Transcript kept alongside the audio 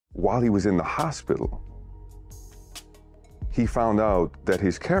while he was in the hospital, he found out that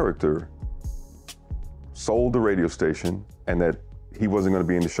his character sold the radio station and that he wasn't going to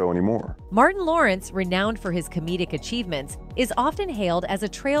be in the show anymore. Martin Lawrence, renowned for his comedic achievements, is often hailed as a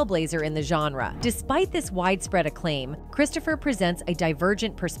trailblazer in the genre. Despite this widespread acclaim, Christopher presents a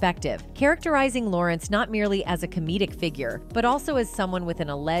divergent perspective, characterizing Lawrence not merely as a comedic figure, but also as someone with an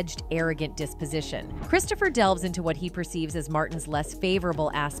alleged arrogant disposition. Christopher delves into what he perceives as Martin's less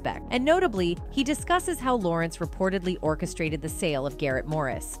favorable aspect, and notably, he discusses how Lawrence reportedly orchestrated the sale of Garrett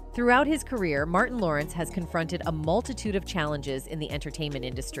Morris. Throughout his career, Martin Lawrence has confronted a multitude of challenges in the entertainment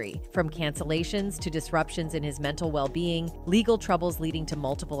industry, from cancellations to disruptions in his mental well-being, legal troubles leading to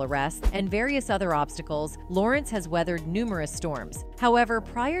multiple arrests, and various other obstacles. Lawrence has weathered numerous storms. However,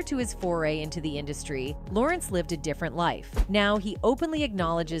 prior to his foray into the industry, Lawrence lived a different life. Now, he openly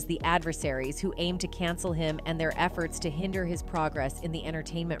acknowledges the adversaries who aim to cancel him and their efforts to hinder his progress in the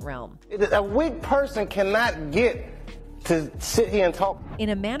entertainment realm. A weak person cannot get to sit here and talk. In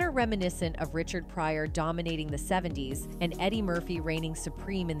a manner reminiscent of Richard Pryor dominating the 70s and Eddie Murphy reigning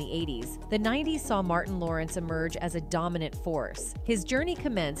supreme in the 80s, the 90s saw Martin Lawrence emerge as a dominant force. His journey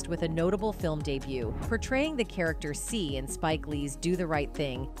commenced with a notable film debut, portraying the character C in Spike Lee's Do the Right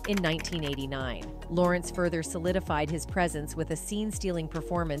Thing in 1989. Lawrence further solidified his presence with a scene-stealing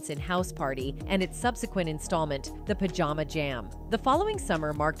performance in House Party and its subsequent installment, The Pajama Jam. The following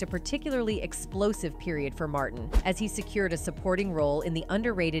summer marked a particularly explosive period for Martin, as he secured a supporting role in the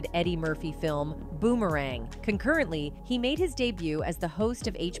underrated Eddie Murphy film Boomerang. Concurrently, he made his debut as the host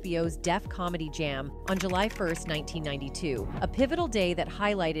of HBO's Def Comedy Jam on July 1, 1992, a pivotal day that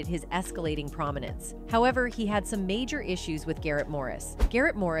highlighted his escalating prominence. However, he had some major issues with Garrett Morris.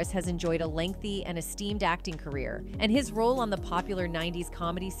 Garrett Morris has enjoyed a lengthy and esteemed acting career, and his role on the popular 90s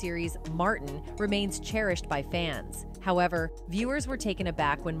comedy series Martin remains cherished by fans. However, viewers were taken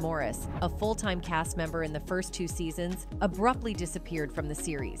aback when Morris, a full-time cast member in the first 2 seasons, abruptly disappeared from the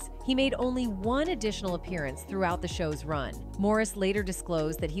series. He made only one additional appearance throughout the show's run. Morris later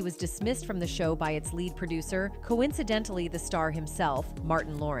disclosed that he was dismissed from the show by its lead producer, coincidentally the star himself,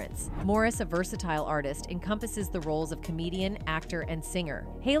 Martin Lawrence. Morris, a versatile artist, encompasses the roles of comedian, actor, and singer.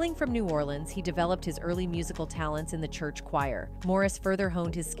 Hailing from New Orleans, he developed his early musical talents in the church choir. Morris further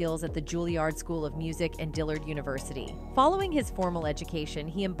honed his skills at the Juilliard School of Music and Dillard University. Following his formal education,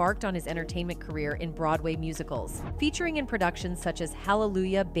 he embarked on his entertainment career in Broadway musicals, featuring in productions such as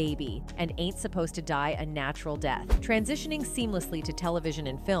Hallelujah, Baby, and Ain't Supposed to Die a Natural Death. Transitioning seamlessly to television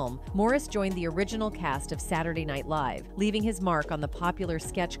and film, Morris joined the original cast of Saturday Night Live, leaving his mark on the popular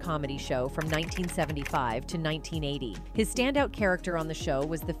sketch comedy show from 1975 to 1980. His standout character on the show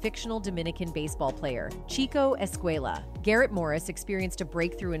was the fictional Dominican baseball player, Chico Escuela. Garrett Morris experienced a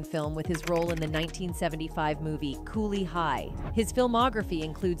breakthrough in film with his role in the 1975 movie Cooley High. His filmography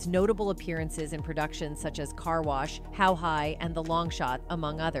includes notable appearances in productions such as Car Wash, How High, and The Longshots,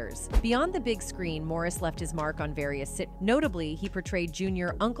 among others. Beyond the big screen, Morris left his mark on various Notably, he portrayed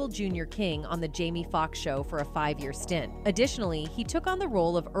Uncle Junior King on The Jamie Foxx Show for a 5-year stint. Additionally, he took on the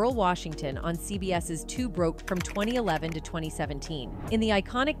role of Earl Washington on CBS's Two Broke from 2011 to 2017. In the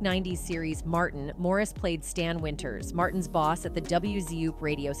iconic 90s series Martin, Morris played Stan Winters, Martin's boss at the WZUP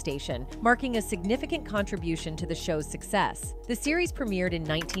radio station, marking a significant contribution to the show's success. The series premiered in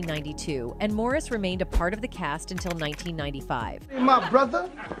 1992, and Morris remained a part of the cast until 1995. Hey, my brother,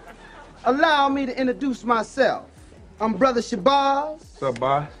 allow me to introduce myself. I'm Brother Shabazz. What's up,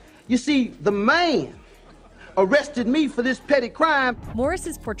 boss? You see, the man arrested me for this petty crime.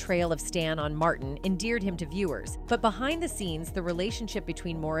 Morris's portrayal of Stan on Martin endeared him to viewers, but behind the scenes, the relationship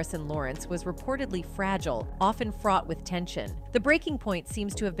between Morris and Lawrence was reportedly fragile, often fraught with tension. The breaking point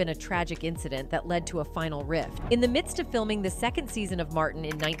seems to have been a tragic incident that led to a final rift. In the midst of filming the second season of Martin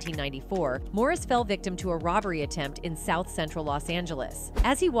in 1994, Morris fell victim to a robbery attempt in South Central Los Angeles.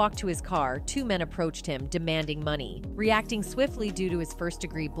 As he walked to his car, 2 men approached him, demanding money. Reacting swiftly due to his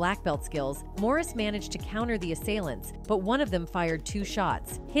first-degree black belt skills, Morris managed to counter the assailants, but one of them fired 2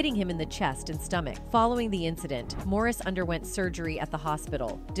 shots, hitting him in the chest and stomach. Following the incident, Morris underwent surgery at the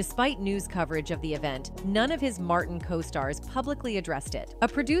hospital. Despite news coverage of the event, none of his Martin co-stars publicly addressed it. A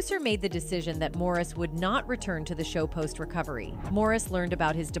producer made the decision that Morris would not return to the show post-recovery. Morris learned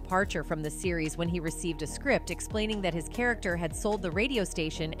about his departure from the series when he received a script explaining that his character had sold the radio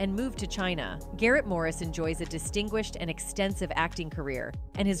station and moved to China. Garrett Morris enjoys a distinguished and extensive acting career,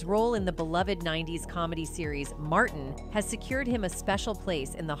 and his role in the beloved 90s comedy series series, Martin has secured him a special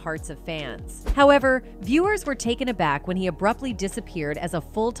place in the hearts of fans. However, viewers were taken aback when he abruptly disappeared as a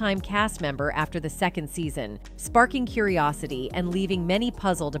full-time cast member after the second season, sparking curiosity and leaving many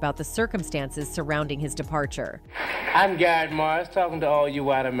puzzled about the circumstances surrounding his departure. I'm Garrett Morris, talking to all you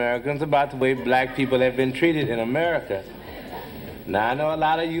white Americans about the way black people have been treated in America. Now, I know a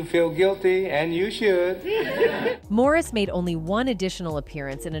lot of you feel guilty, and you should. Morris made only one additional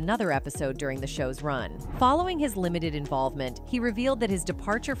appearance in another episode during the show's run. Following his limited involvement, he revealed that his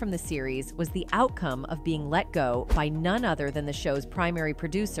departure from the series was the outcome of being let go by none other than the show's primary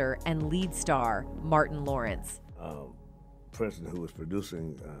producer and lead star, Martin Lawrence. Person who was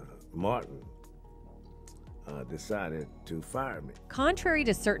producing Martin decided to fire me. Contrary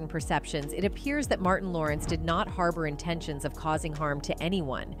to certain perceptions, it appears that Martin Lawrence did not harbor intentions of causing harm to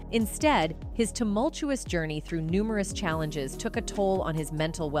anyone. Instead, his tumultuous journey through numerous challenges took a toll on his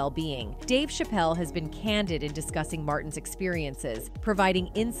mental well-being. Dave Chappelle has been candid in discussing Martin's experiences, providing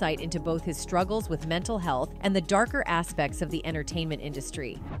insight into both his struggles with mental health and the darker aspects of the entertainment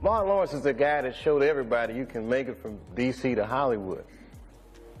industry. Martin Lawrence is the guy that showed everybody you can make it from D.C. to Hollywood.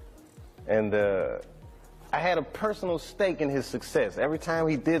 And I had a personal stake in his success. Every time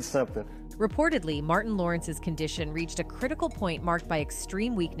he did something. Reportedly, Martin Lawrence's condition reached a critical point marked by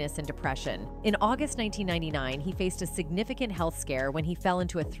extreme weakness and depression. In August 1999, he faced a significant health scare when he fell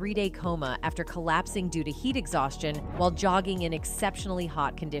into a 3-day coma after collapsing due to heat exhaustion while jogging in exceptionally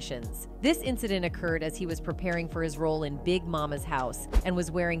hot conditions. This incident occurred as he was preparing for his role in Big Mama's House and was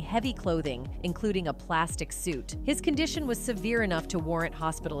wearing heavy clothing, including a plastic suit. His condition was severe enough to warrant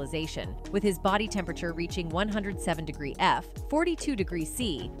hospitalization, with his body temperature reaching 107 degrees F, 42 degrees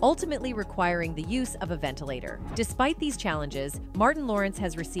C, ultimately requiring the use of a ventilator. Despite these challenges, Martin Lawrence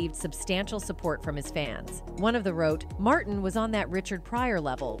has received substantial support from his fans. One of them wrote, "Martin was on that Richard Pryor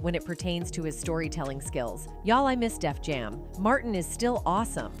level when it pertains to his storytelling skills. Y'all, I miss Def Jam. Martin is still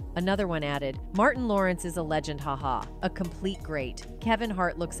awesome." Another one added, "Martin Lawrence is a legend, haha, a complete great. Kevin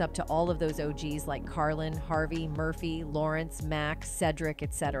Hart looks up to all of those OGs like Carlin, Harvey, Murphy, Lawrence, Mac, Cedric,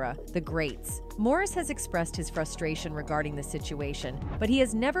 etc. The greats." Morris has expressed his frustration regarding the situation, but he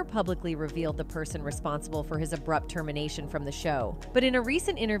has never publicly revealed the person responsible for his abrupt termination from the show. But in a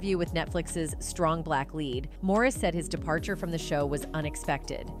recent interview with Netflix's Strong Black Lead, Morris said his departure from the show was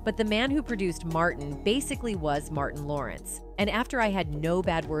unexpected. But the man who produced Martin basically was Martin Lawrence. And after I had no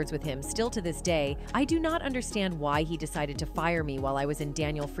bad words with him, still to this day, I do not understand why he decided to fire me while I was in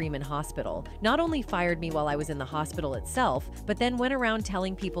Daniel Freeman Hospital. Not only fired me while I was in the hospital itself, but then went around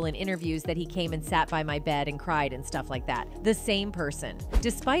telling people in interviews that he came and sat by my bed and cried and stuff like that. The same person.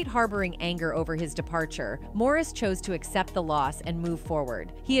 Despite harboring anger over his departure, Morris chose to accept the loss and move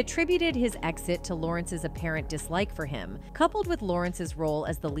forward. He attributed his exit to Lawrence's apparent dislike for him, coupled with Lawrence's role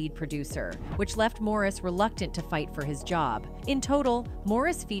as the lead producer, which left Morris reluctant to fight for his job. In total,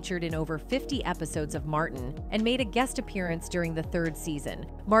 Morris featured in over 50 episodes of Martin and made a guest appearance during the 3rd season,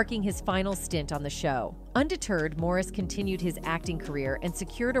 marking his final stint on the show. Undeterred, Morris continued his acting career and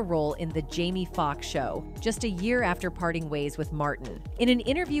secured a role in The Jamie Foxx Show, just a year after parting ways with Martin. In an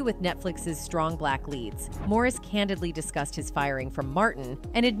interview with Netflix's Strong Black Leads, Morris candidly discussed his firing from Martin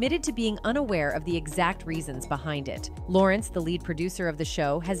and admitted to being unaware of the exact reasons behind it. Lawrence, the lead producer of the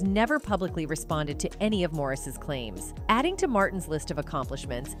show, has never publicly responded to any of Morris's claims. Adding to Martin's list of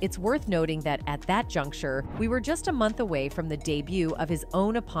accomplishments, it's worth noting that at that juncture, we were just a month away from the debut of his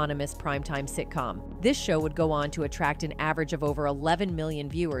own eponymous primetime sitcom. This show would go on to attract an average of over 11 million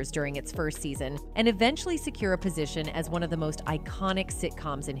viewers during its first season and eventually secure a position as one of the most iconic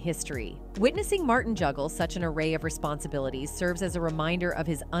sitcoms in history. Witnessing Martin juggle such an array of responsibilities serves as a reminder of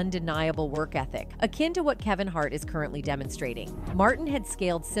his undeniable work ethic, akin to what Kevin Hart is currently demonstrating. Martin had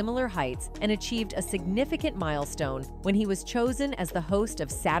scaled similar heights and achieved a significant milestone when he was chosen as the host of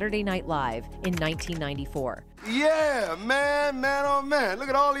Saturday Night Live in 1994. Yeah, man, oh man, look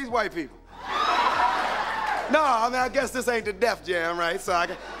at all these white people. No, I mean, I guess this ain't the Def Jam, right? So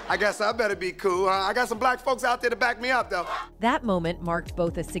I guess I better be cool. I got some black folks out there to back me up, though. That moment marked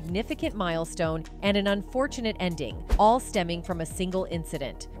both a significant milestone and an unfortunate ending, all stemming from a single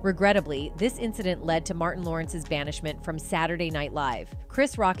incident. Regrettably, this incident led to Martin Lawrence's banishment from Saturday Night Live.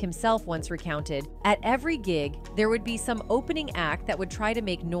 Chris Rock himself once recounted, "At every gig, there would be some opening act that would try to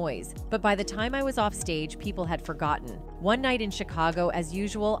make noise, but by the time I was off stage, people had forgotten. One night in Chicago, as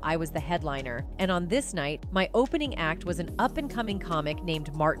usual, I was the headliner, and on this night, my opening act was an up-and-coming comic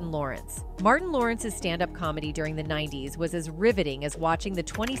named Martin Martin Lawrence. Martin Lawrence's stand-up comedy during the 90s was as riveting as watching the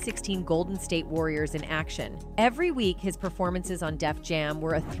 2016 Golden State Warriors in action. Every week, his performances on Def Jam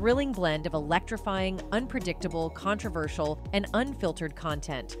were a thrilling blend of electrifying, unpredictable, controversial, and unfiltered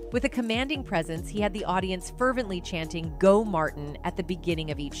content. With a commanding presence, he had the audience fervently chanting "Go Martin" at the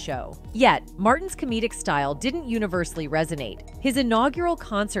beginning of each show. Yet, Martin's comedic style didn't universally resonate. His inaugural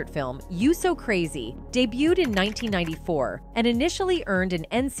concert film, You So Crazy, debuted in 1994 and initially earned an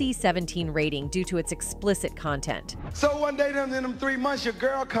NC-17 rating due to its explicit content. So one day, in them 3 months, your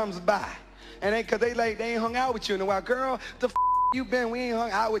girl comes by, and cause they ain't hung out with you in a while. Girl, the you been? We ain't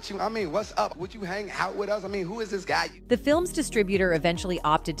hung out with you. I mean, what's up? Would you hang out with us? I mean, who is this guy? The film's distributor eventually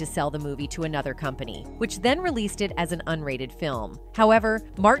opted to sell the movie to another company, which then released it as an unrated film. However,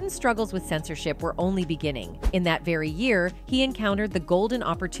 Martin's struggles with censorship were only beginning. In that very year, he encountered the golden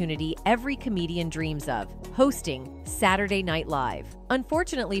opportunity every comedian dreams of: hosting Saturday Night Live.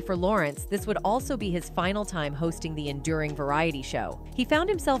 Unfortunately for Lawrence, this would also be his final time hosting the enduring variety show. He found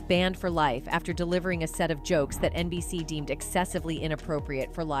himself banned for life after delivering a set of jokes that NBC deemed excessively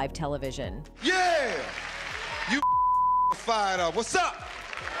inappropriate for live television. Yeah! You fired up. What's up?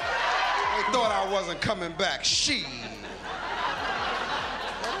 They thought I wasn't coming back. She.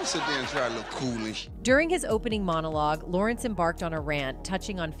 Don't sit there and try to look cool and shit. During his opening monologue, Lawrence embarked on a rant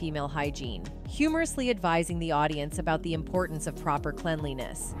touching on female hygiene, humorously advising the audience about the importance of proper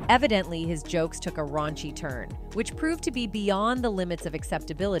cleanliness. Evidently, his jokes took a raunchy turn, which proved to be beyond the limits of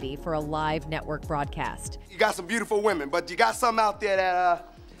acceptability for a live network broadcast. You got some beautiful women, but you got something out there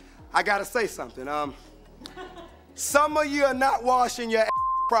that, I gotta say something. Some of you are not washing your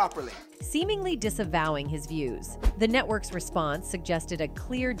properly. Seemingly disavowing his views, the network's response suggested a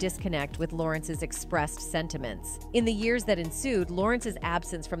clear disconnect with Lawrence's expressed sentiments. In the years that ensued, Lawrence's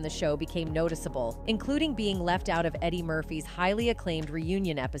absence from the show became noticeable, including being left out of Eddie Murphy's highly acclaimed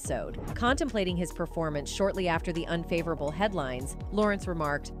reunion episode. Contemplating his performance shortly after the unfavorable headlines, Lawrence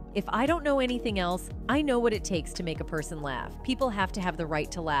remarked, "If I don't know anything else, I know what it takes to make a person laugh. People have to have the right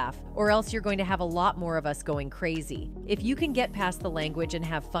to laugh, or else you're going to have a lot more of us going crazy. If you can get past the language and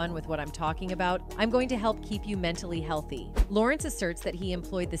have fun with what I'm talking about, I'm going to help keep you mentally healthy." Lawrence asserts that he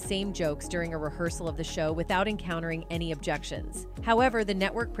employed the same jokes during a rehearsal of the show without encountering any objections. However, the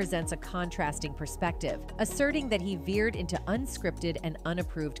network presents a contrasting perspective, asserting that he veered into unscripted and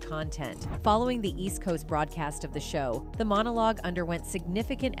unapproved content. Following the East Coast broadcast of the show, the monologue underwent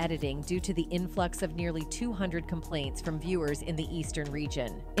significant editing due to the influx of nearly 200 complaints from viewers in the Eastern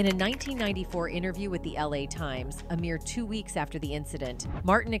region. In a 1994 interview with the LA Times, a mere 2 weeks after the incident,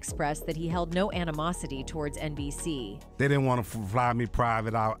 Martin expressed that he held no animosity towards NBC. They didn't want to fly me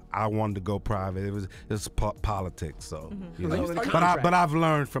private. I wanted to go private. It was politics, so you know. But I've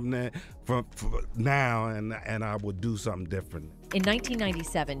learned from that from now, and I would do something different. In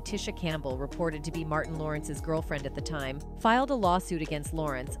 1997, Tisha Campbell, reported to be Martin Lawrence's girlfriend at the time, filed a lawsuit against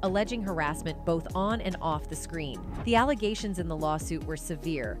Lawrence, alleging harassment both on and off the screen. The allegations in the lawsuit were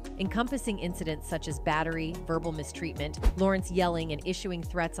severe, encompassing incidents such as battery, verbal mistreatment, Lawrence yelling and issuing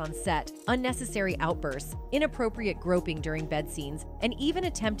threats on set, unnecessary outbursts, inappropriate groping during bed scenes, and even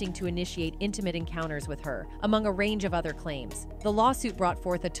attempting to initiate intimate encounters with her, among a range of other claims. The lawsuit brought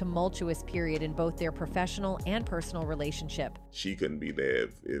forth a tumultuous period in both their professional and personal relationship. She couldn't be there.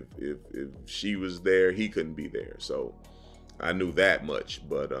 If she was there, he couldn't be there. So I knew that much.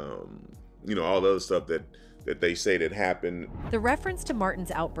 But, you know, all the other stuff that they say that happened. The reference to Martin's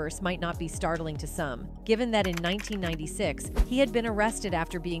outburst might not be startling to some, given that in 1996, he had been arrested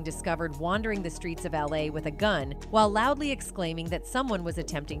after being discovered wandering the streets of LA with a gun while loudly exclaiming that someone was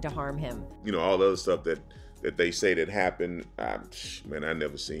attempting to harm him. You know, all the other stuff that they say that happened, man, I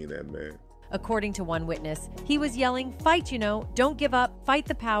never seen that, man. According to one witness, he was yelling, "Fight, you know, don't give up, fight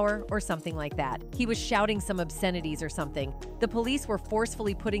the power," or something like that. He was shouting some obscenities or something. The police were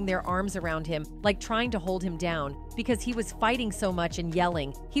forcefully putting their arms around him, like trying to hold him down, because he was fighting so much and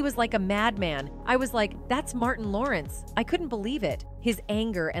yelling. He was like a madman. I was like, that's Martin Lawrence. I couldn't believe it. His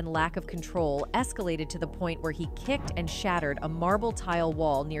anger and lack of control escalated to the point where he kicked and shattered a marble tile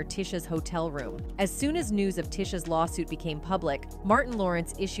wall near Tisha's hotel room. As soon as news of Tisha's lawsuit became public, Martin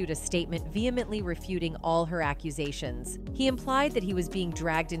Lawrence issued a statement vehemently refuting all her accusations. He implied that he was being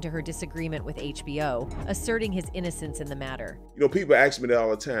dragged into her disagreement with HBO, asserting his innocence in the matter. You know, people ask me that all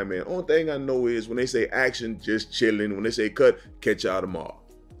the time, man. Only thing I know is when they say action, just chilling. When they say cut, catch y'all tomorrow.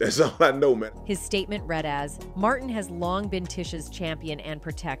 That's all I know, man. His statement read as, "Martin has long been Tisha's champion and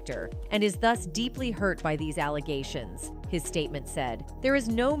protector, and is thus deeply hurt by these allegations. his statement said. There is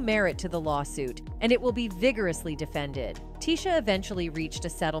no merit to the lawsuit, and it will be vigorously defended. Tisha eventually reached a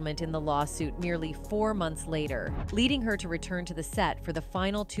settlement in the lawsuit nearly 4 months later, leading her to return to the set for the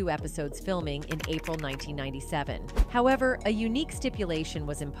final 2 episodes filming in April 1997. However, a unique stipulation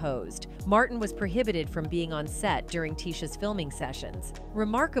was imposed. Martin was prohibited from being on set during Tisha's filming sessions.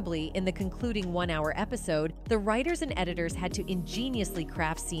 Remarkably, in the concluding 1-hour episode, the writers and editors had to ingeniously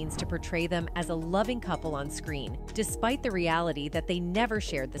craft scenes to portray them as a loving couple on screen, despite the reality that they never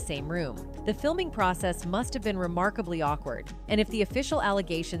shared the same room. The filming process must have been remarkably awkward, and if the official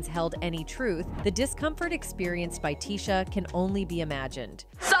allegations held any truth, the discomfort experienced by Tisha can only be imagined.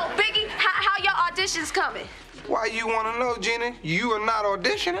 So, Biggie, how your auditions coming? Why you want to know, Jenny? You are not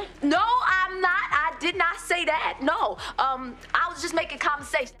auditioning? No, I'm not. I did not say that. No. I was just making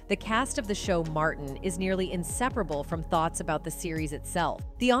conversation. The cast of the show Martin is nearly inseparable from thoughts about the series itself.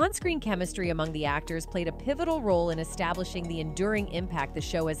 The on-screen chemistry among the actors played a pivotal role in establishing the enduring impact the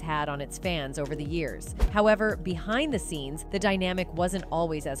show has had on its fans over the years. However, behind the scenes, the dynamic wasn't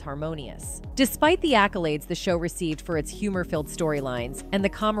always as harmonious. Despite the accolades the show received for its humor-filled storylines and the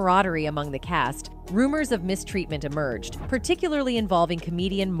camaraderie among the cast, rumors of mistreatment emerged, particularly involving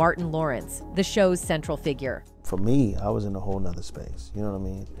comedian Martin Lawrence, the show's central figure. For me, I was in a whole nother space, you know what I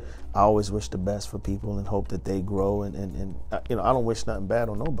mean? I always wish the best for people and hope that they grow and you know, I don't wish nothing bad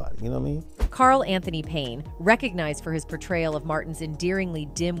on nobody, you know what I mean? Carl Anthony Payne, recognized for his portrayal of Martin's endearingly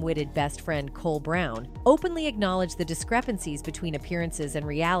dim-witted best friend Cole Brown, openly acknowledged the discrepancies between appearances and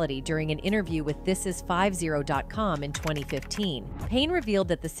reality during an interview with thisis50.com in 2015. Payne revealed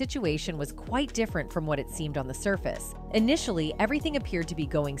that the situation was quite different from what it seemed on the surface. Initially, everything appeared to be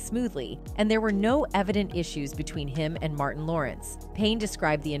going smoothly, and there were no evident issues between him and Martin Lawrence. Payne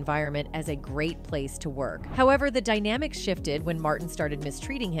described the environment as a great place to work. However, the dynamic shifted when Martin started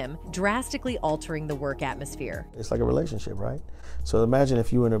mistreating him, drastically altering the work atmosphere. It's like a relationship, right? So imagine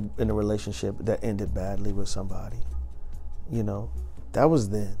if you were in a relationship that ended badly with somebody. You know, that was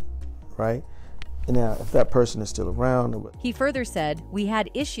then, right? And now, if that person is still around... He further said, "We had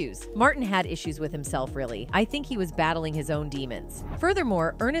issues. Martin had issues with himself, really. I think he was battling his own demons."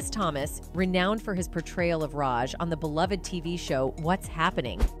 Furthermore, Ernest Thomas, renowned for his portrayal of Raj on the beloved TV show What's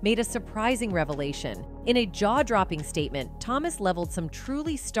Happening, made a surprising revelation. In a jaw-dropping statement, Thomas leveled some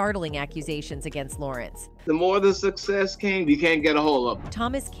truly startling accusations against Lawrence. The more the success came, you can't get a hold of it.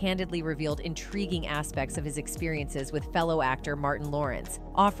 Thomas candidly revealed intriguing aspects of his experiences with fellow actor Martin Lawrence,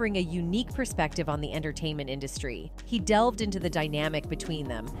 offering a unique perspective on the entertainment industry. He delved into the dynamic between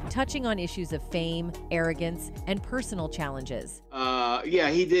them, touching on issues of fame, arrogance, and personal challenges. Yeah,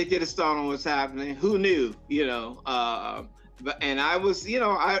 he did get a start on What's Happening. Who knew, you know? And I was, you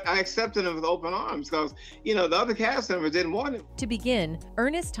know, I accepted him with open arms because, you know, the other cast members didn't want him. To begin,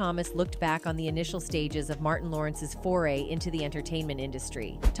 Ernest Thomas looked back on the initial stages of Martin Lawrence's foray into the entertainment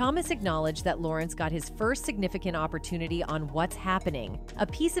industry. Thomas acknowledged that Lawrence got his first significant opportunity on What's Happening, a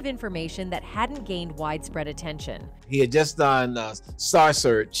piece of information that hadn't gained widespread attention. He had just done Star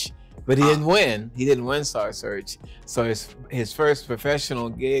Search, but he didn't win. He didn't win Star Search. So his first professional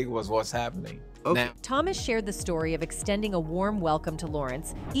gig was What's Happening. Okay. Thomas shared the story of extending a warm welcome to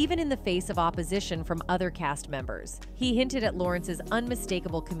Lawrence, even in the face of opposition from other cast members. He hinted at Lawrence's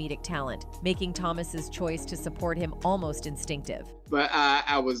unmistakable comedic talent, making Thomas's choice to support him almost instinctive. But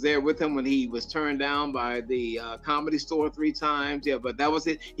I was there with him when he was turned down by the Comedy Store 3 times. Yeah, but that was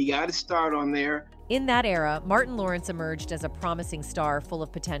it. He got his start on there. In that era, Martin Lawrence emerged as a promising star full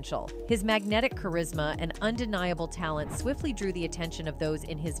of potential. His magnetic charisma and undeniable talent swiftly drew the attention of those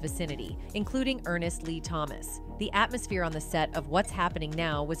in his vicinity, including Ernest Lee Thomas. The atmosphere on the set of What's Happening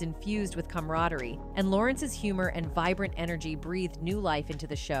Now was infused with camaraderie, and Lawrence's humor and vibrant energy breathed new life into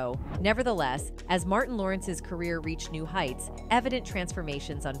the show. Nevertheless, as Martin Lawrence's career reached new heights, evident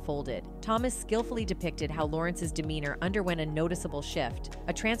transformations unfolded. Thomas skillfully depicted how Lawrence's demeanor underwent a noticeable shift,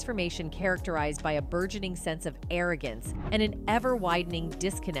 a transformation characterized by a burgeoning sense of arrogance and an ever-widening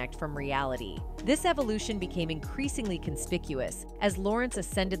disconnect from reality. This evolution became increasingly conspicuous as Lawrence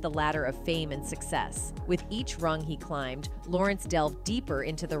ascended the ladder of fame and success. With each rung he climbed, Lawrence delved deeper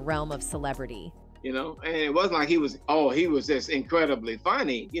into the realm of celebrity. You know, and it wasn't like he was just incredibly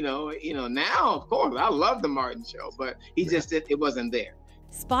funny. You know, now, of course, I love the Martin Show, but he just it wasn't there.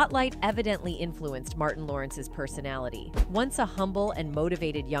 Spotlight evidently influenced Martin Lawrence's personality. Once a humble and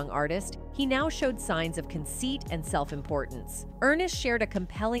motivated young artist, he now showed signs of conceit and self-importance. Ernest shared a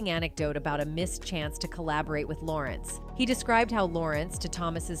compelling anecdote about a missed chance to collaborate with Lawrence. He described how Lawrence, to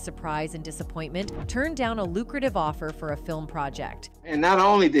Thomas's surprise and disappointment, turned down a lucrative offer for a film project. And not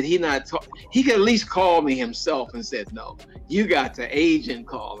only did he not talk, he could at least call me himself and said, "No, you got the agent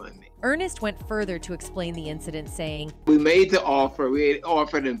calling me." Ernest went further to explain the incident, saying, We made the offer. We had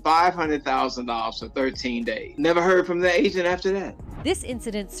offered him $500,000 for 13 days. Never heard from the agent after that. This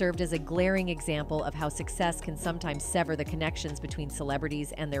incident served as a glaring example of how success can sometimes sever the connections between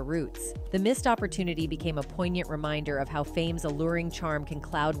celebrities and their roots. The missed opportunity became a poignant reminder of how fame's alluring charm can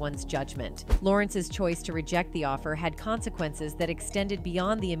cloud one's judgment. Lawrence's choice to reject the offer had consequences that extended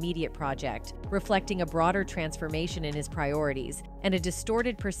beyond the immediate project, reflecting a broader transformation in his priorities and a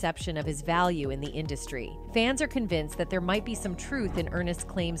distorted perception of his value in the industry. Fans are convinced that there might be some truth in Ernest's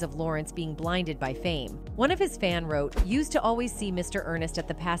claims of Lawrence being blinded by fame. One of his fans wrote, "Used to always see Mr. Ernest at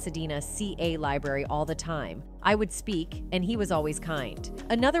the Pasadena CA library all the time. I would speak, and he was always kind."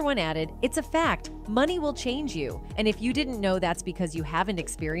 Another one added, "It's a fact. Money will change you. And if you didn't know that's because you haven't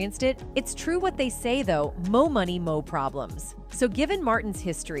experienced it, it's true what they say though, mo money, mo problems." So given Martin's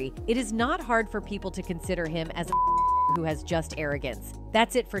history, it is not hard for people to consider him as a who has just arrogance.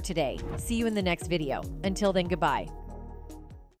 That's it for today. See you in the next video. Until then, goodbye.